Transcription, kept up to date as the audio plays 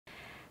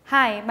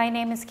Hi, my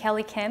name is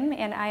Kelly Kim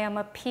and I am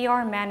a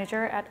PR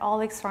manager at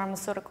OliX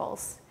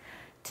Pharmaceuticals.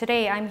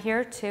 Today I'm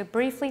here to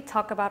briefly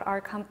talk about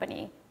our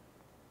company.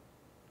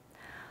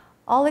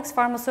 OliX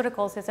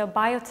Pharmaceuticals is a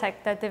biotech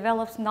that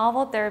develops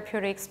novel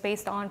therapeutics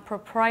based on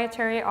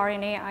proprietary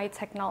RNAi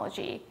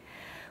technology.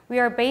 We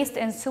are based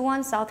in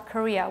Suwon, South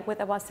Korea with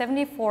about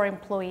 74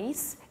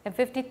 employees and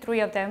 53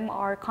 of them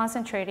are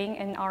concentrating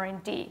in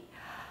R&D.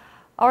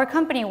 Our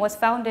company was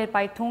founded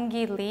by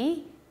Dong-gi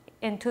Lee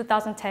in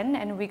 2010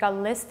 and we got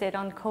listed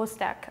on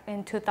Kosdaq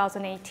in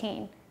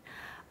 2018.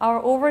 Our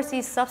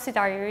overseas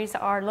subsidiaries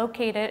are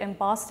located in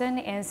Boston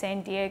and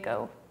San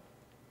Diego.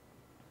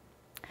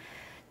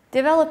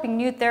 Developing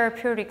new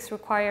therapeutics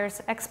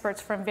requires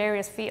experts from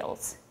various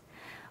fields.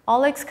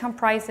 OliX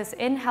comprises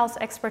in-house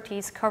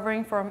expertise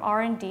covering from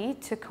R&D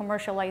to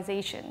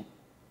commercialization,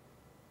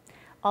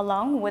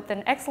 along with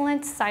an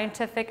excellent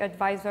scientific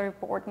advisory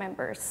board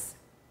members.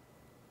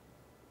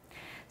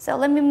 So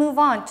let me move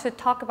on to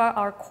talk about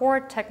our core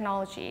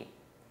technology.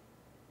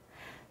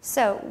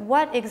 So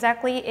what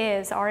exactly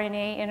is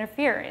RNA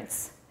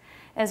interference?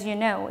 As you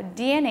know,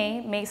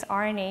 DNA makes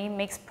RNA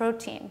makes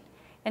protein.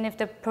 And if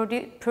the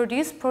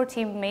produced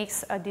protein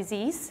makes a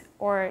disease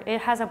or it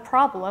has a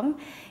problem,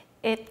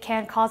 it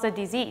can cause a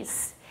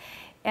disease.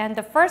 And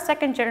the first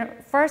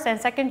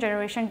and second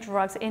generation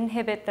drugs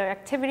inhibit the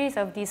activities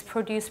of these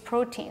produced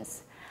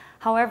proteins.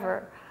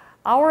 However,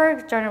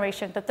 our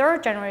generation, the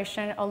third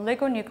generation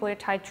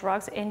oligonucleotide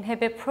drugs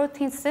inhibit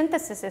protein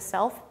synthesis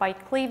itself by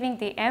cleaving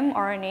the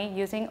mRNA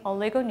using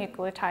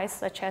oligonucleotides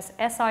such as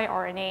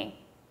siRNA.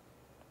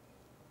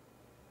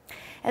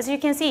 As you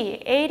can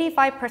see,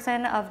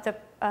 85% of the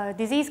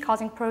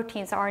disease-causing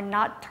proteins are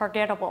not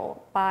targetable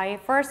by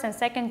first and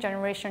second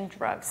generation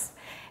drugs.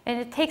 And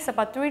it takes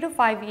about 3 to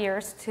 5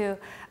 years to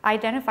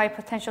identify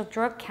potential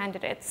drug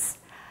candidates.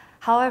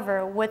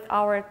 However, with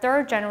our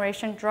third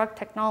generation drug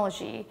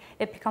technology,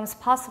 it becomes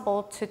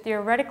possible to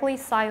theoretically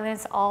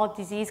silence all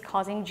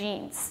disease-causing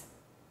genes.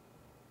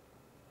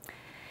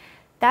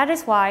 That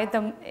is why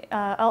the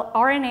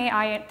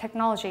RNAi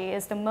technology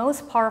is the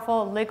most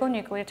powerful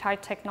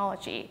oligonucleotide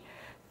technology.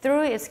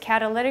 Through its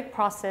catalytic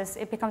process,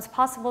 it becomes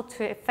possible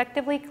to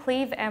effectively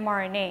cleave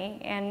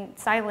mRNA and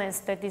silence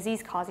the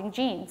disease-causing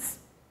genes.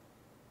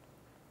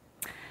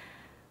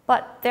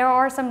 But there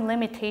are some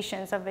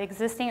limitations of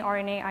existing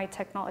RNAi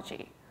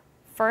technology.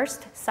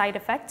 First, side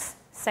effects.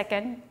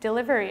 Second,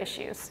 delivery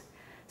issues.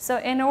 So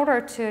in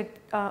order to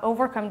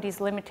overcome these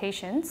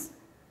limitations,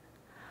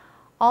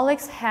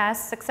 OliX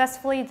has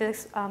successfully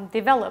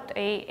developed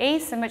an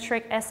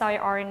asymmetric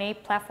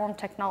siRNA platform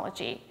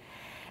technology.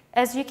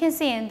 As you can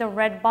see in the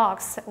red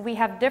box, we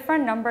have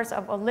different numbers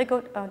of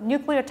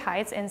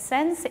nucleotides in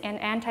sense and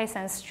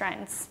antisense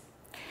strands.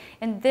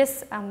 And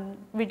this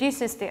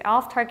reduces the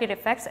off-target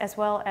effects as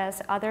well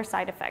as other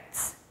side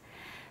effects.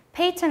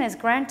 Patent is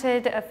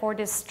granted for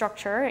this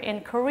structure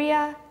in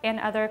Korea and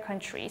other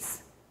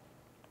countries.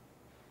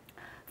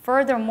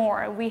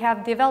 Furthermore, we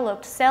have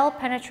developed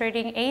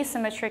cell-penetrating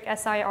asymmetric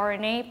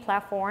siRNA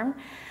platform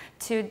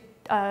to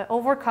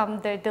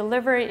overcome the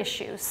delivery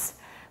issues.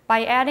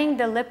 By adding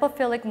the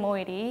lipophilic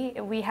moiety,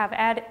 we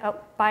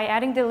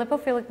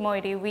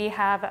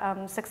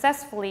have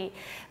successfully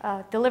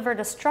delivered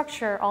the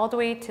structure all the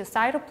way to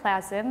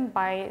cytoplasm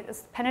by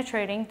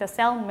penetrating the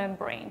cell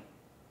membrane.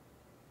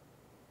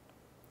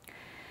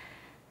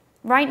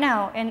 Right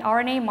now, in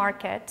RNA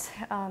market,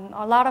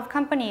 a lot of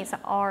companies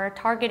are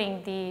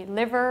targeting the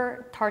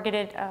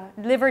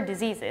liver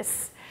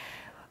diseases.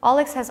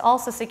 OliX has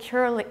also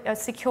secured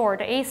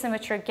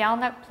asymmetric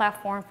GalNAc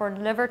platform for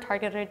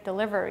liver-targeted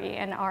delivery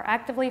and are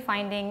actively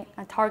finding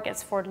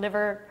targets for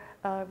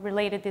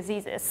liver-related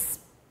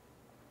diseases.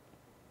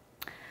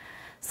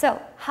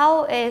 So,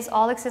 how is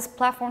OliX's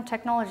platform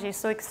technology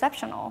so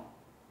exceptional?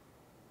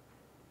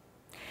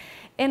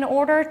 In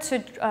order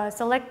to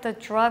select the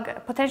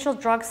potential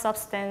drug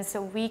substance,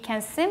 we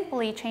can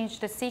simply change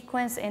the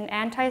sequence in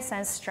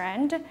antisense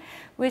strand,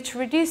 which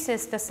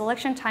reduces the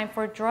selection time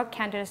for drug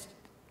candidates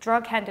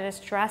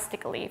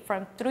drastically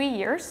from 3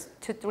 years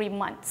to 3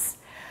 months.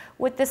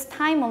 With this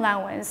time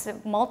allowance,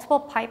 multiple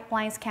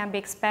pipelines can be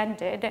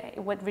expanded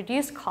with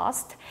reduced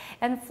cost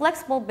and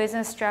flexible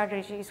business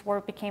strategies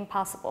became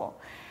possible,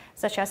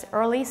 such as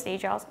early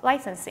stage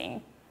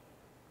licensing.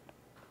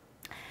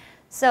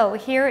 So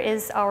here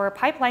is our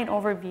pipeline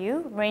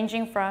overview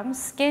ranging from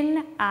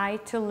skin, eye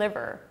to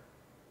liver.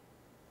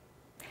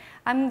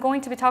 I'm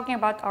going to be talking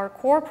about our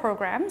core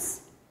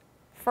programs.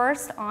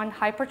 First, on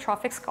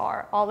hypertrophic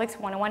scar, OliX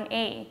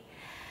 101A.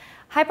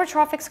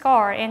 Hypertrophic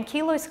scar and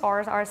keloid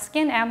scars are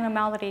skin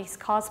abnormalities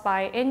caused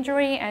by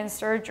injury and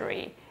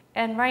surgery.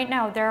 And right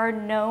now, there are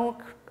no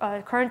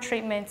current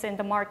treatments in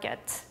the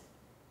market.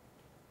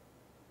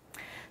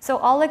 So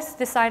OliX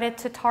decided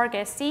to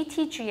target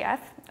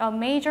CTGF, a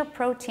major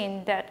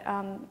protein that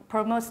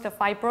promotes the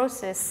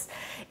fibrosis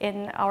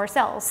in our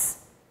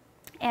cells.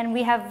 And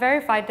we have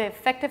verified the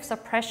effective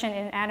suppression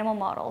in animal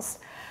models.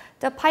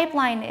 The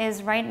pipeline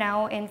is right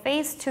now in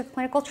phase 2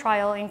 clinical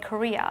trial in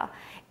Korea,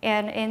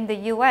 and in the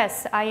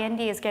US,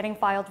 IND is getting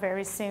filed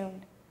very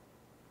soon.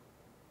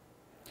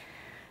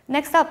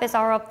 Next up is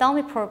our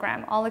ophthalmic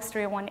program, OliX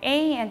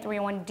 301A and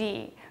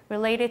 301D,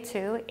 related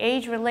to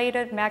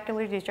age-related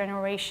macular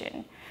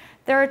degeneration.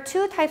 There are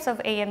two types of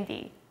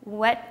AMD,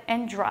 wet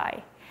and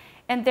dry.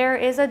 And there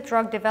is a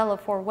drug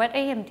developed for wet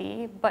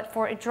AMD, but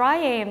for dry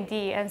AMD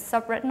and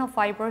subretinal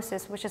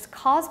fibrosis, which is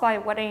caused by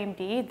wet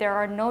AMD, there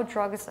are no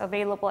drugs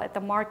available at the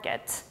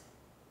market.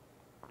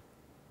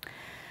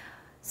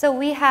 So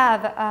we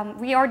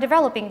are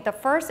developing the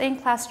first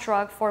in-class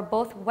drug for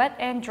both wet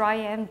and dry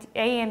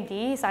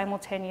AMD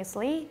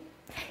simultaneously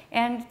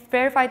and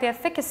verify the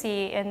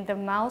efficacy in the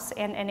mouse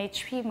and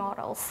NHP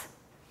models.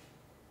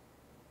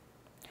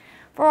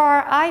 For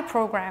our eye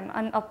program,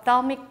 an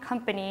ophthalmic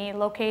company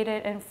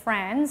located in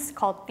France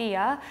called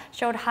Thea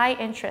showed high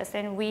interest,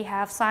 and we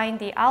have signed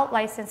the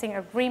out-licensing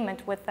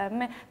agreement with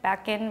them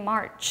back in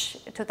March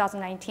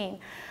 2019.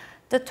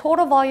 The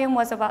total volume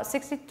was about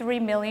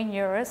 63 million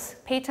euros,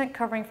 patent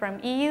covering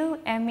from EU,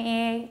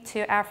 MEA to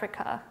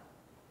Africa.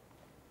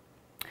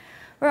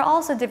 We're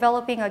also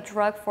developing a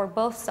drug for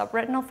both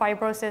subretinal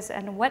fibrosis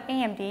and wet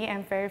AMD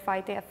and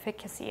verified the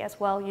efficacy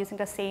as well using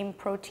the same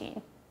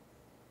protein.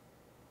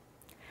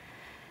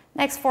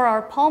 Next, for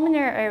our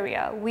pulmonary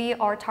area, we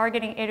are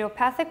targeting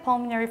idiopathic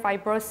pulmonary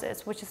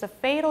fibrosis, which is a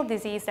fatal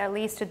disease that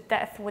leads to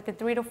death within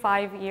 3 to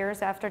 5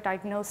 years after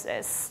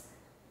diagnosis.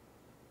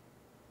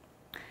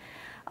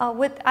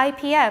 With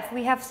IPF,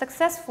 we have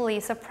successfully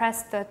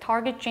suppressed the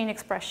target gene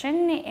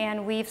expression,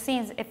 and we've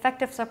seen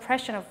effective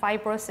suppression of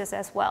fibrosis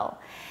as well.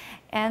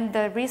 And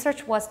the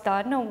research was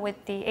done with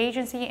the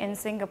agency in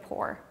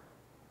Singapore.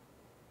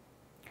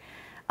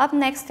 Up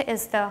next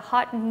is the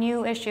hot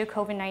new issue,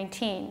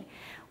 COVID-19.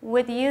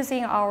 With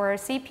using our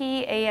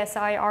CPhI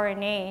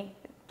RNA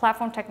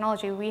platform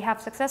technology, we have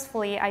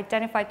successfully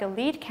identified the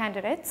lead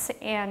candidates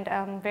and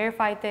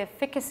verified the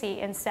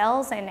efficacy in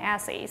cells and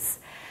assays.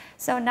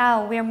 So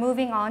now we are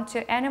moving on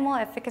to animal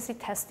efficacy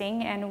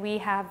testing, and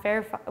we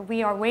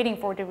are waiting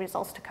for the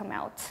results to come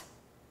out.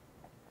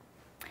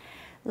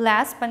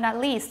 Last but not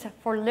least,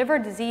 for liver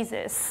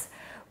diseases,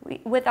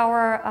 with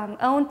our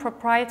own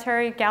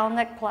proprietary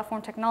GalNAc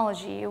platform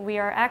technology, we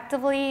are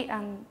actively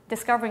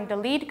discovering the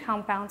lead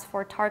compounds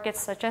for targets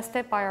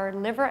suggested by our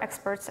liver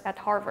experts at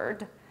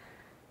Harvard.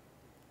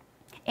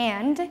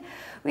 And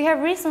we have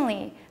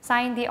recently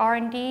signed the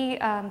R&D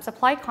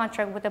supply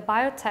contract with a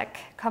biotech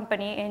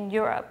company in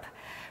Europe.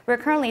 We're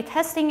currently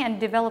testing and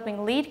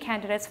developing lead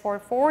candidates for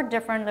 4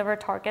 different liver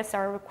targets that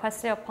are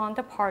requested upon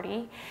the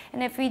party.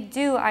 And if we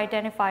do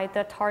identify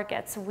the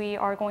targets, we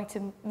are going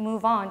to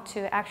move on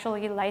to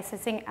actually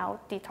licensing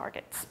out the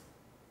targets.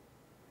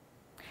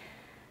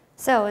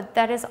 So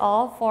that is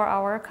all for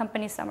our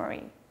company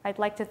summary. I'd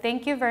like to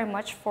thank you very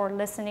much for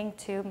listening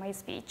to my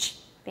speech.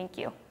 Thank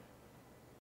you.